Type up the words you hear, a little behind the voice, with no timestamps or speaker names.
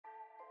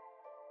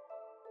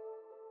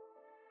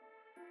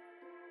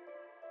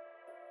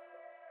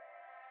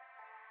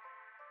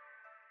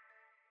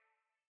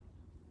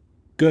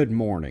Good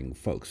morning,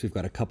 folks. We've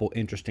got a couple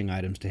interesting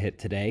items to hit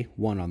today.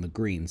 One on the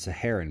green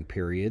Saharan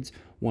periods,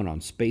 one on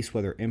space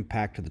weather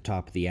impact to the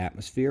top of the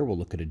atmosphere. We'll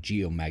look at a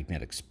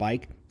geomagnetic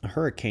spike, a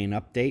hurricane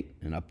update,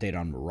 an update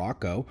on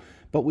Morocco.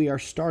 But we are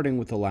starting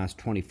with the last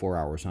 24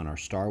 hours on our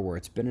star, where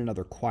it's been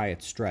another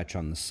quiet stretch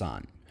on the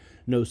sun.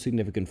 No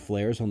significant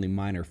flares, only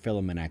minor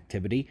filament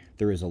activity.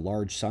 There is a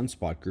large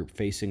sunspot group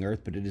facing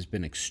Earth, but it has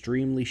been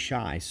extremely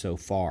shy so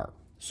far.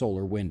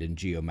 Solar wind and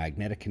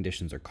geomagnetic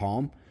conditions are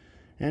calm.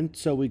 And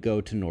so we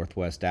go to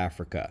Northwest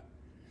Africa.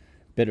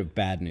 Bit of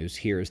bad news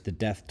here is the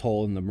death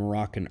toll in the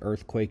Moroccan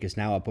earthquake is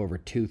now up over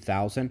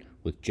 2,000,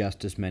 with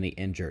just as many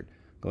injured.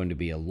 Going to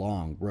be a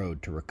long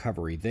road to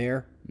recovery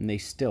there, and they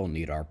still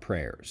need our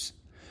prayers.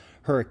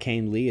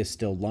 Hurricane Lee is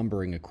still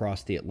lumbering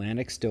across the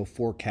Atlantic, still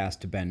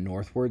forecast to bend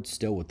northward,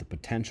 still with the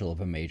potential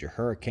of a major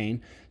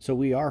hurricane, so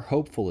we are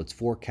hopeful its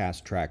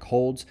forecast track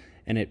holds,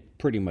 and it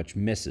pretty much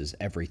misses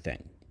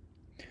everything.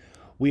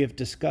 We have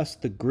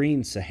discussed the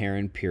green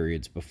Saharan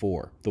periods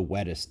before, the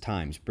wettest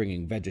times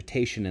bringing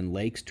vegetation and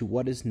lakes to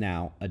what is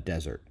now a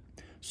desert.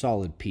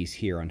 Solid piece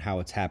here on how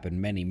it's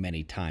happened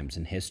many times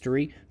in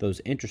history. Those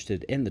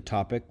interested in the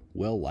topic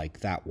will like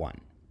that one.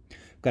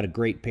 Got a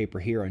great paper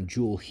here on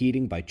Joule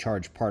heating by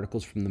charged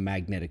particles from the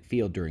magnetic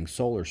field during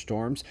solar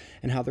storms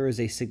and how there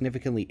is a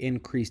significantly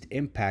increased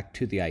impact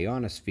to the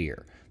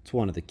ionosphere. It's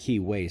one of the key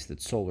ways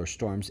that solar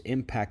storms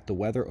impact the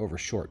weather over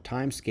short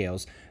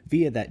timescales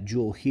via that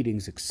Joule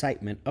heating's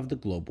excitement of the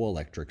global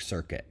electric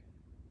circuit.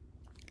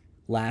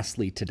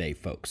 Lastly today,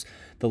 folks,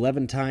 the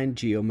Levantine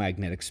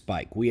geomagnetic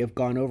spike. We have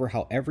gone over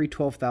how every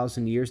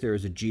 12,000 years there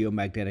is a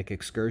geomagnetic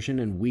excursion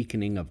and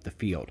weakening of the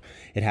field.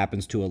 It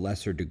happens to a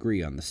lesser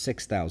degree on the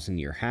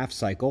 6,000-year half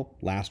cycle,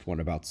 last one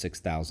about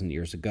 6,000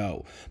 years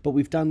ago. But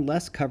we've done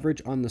less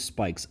coverage on the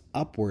spikes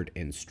upward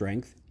in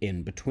strength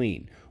in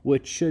between,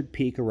 which should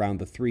peak around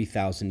the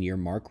 3,000-year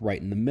mark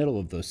right in the middle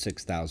of those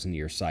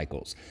 6,000-year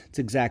cycles. It's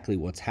exactly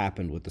what's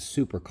happened with the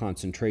super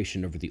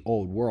concentration over the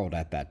old world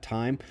at that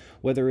time.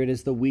 Whether it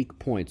is the weak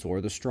points or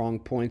the strong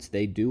points,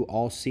 they do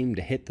all seem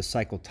to hit the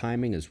cycle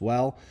timing as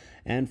well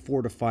and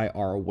fortify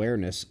our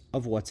awareness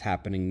of what's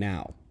happening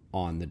now,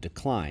 on the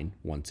decline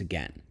once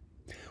again.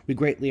 We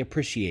greatly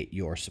appreciate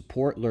your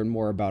support. Learn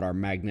more about our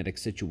magnetic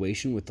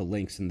situation with the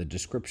links in the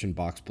description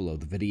box below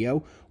the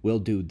video. We'll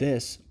do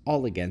this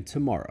all again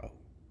tomorrow,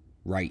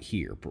 right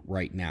here, but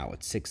right now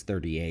at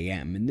 6:30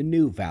 a.m. in the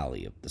new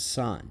Valley of the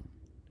Sun.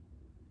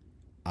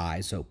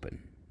 Eyes open,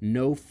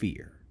 no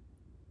fear.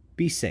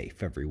 Be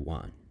safe,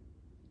 everyone.